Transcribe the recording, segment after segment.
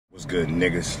What's good,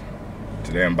 niggas?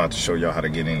 Today I'm about to show y'all how to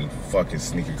get any fucking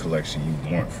sneaker collection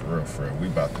you want, for real, for real. We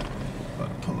about to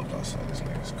pull up outside this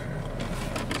nigga's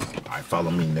crib. Alright,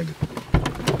 follow me, nigga.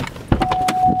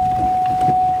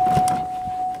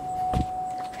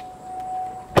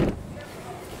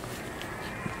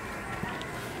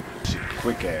 Shit,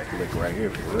 quick ass lick right here,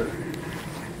 for real.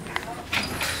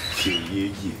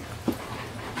 Yeah.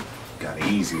 Got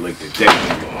an easy lick today,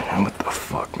 nigga. What the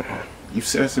fuck, man? You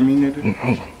said to me, nigga?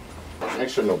 No. Make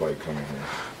sure nobody come in here.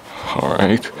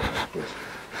 Alright.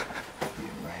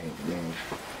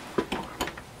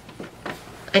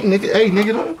 Hey,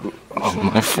 nigga, don't.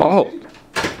 Oh, my fault.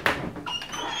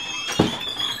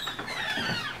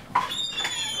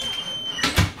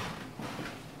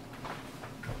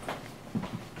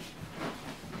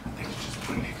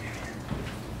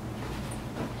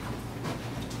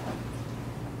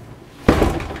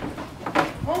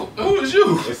 Oh, who is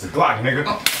you? It's the Glock,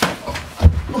 nigga.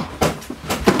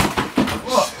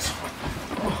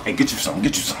 Hey, get you some.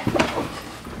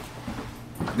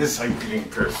 This is how you get any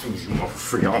pair of shoes you want for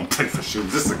free. I don't pay for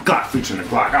shoes. This is a Glock featuring a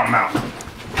Glock. I'm out.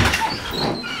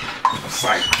 It's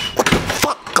like, What the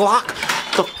fuck, Glock?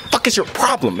 The fuck is your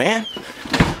problem, man?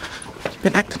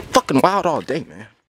 Been acting fucking wild all day, man.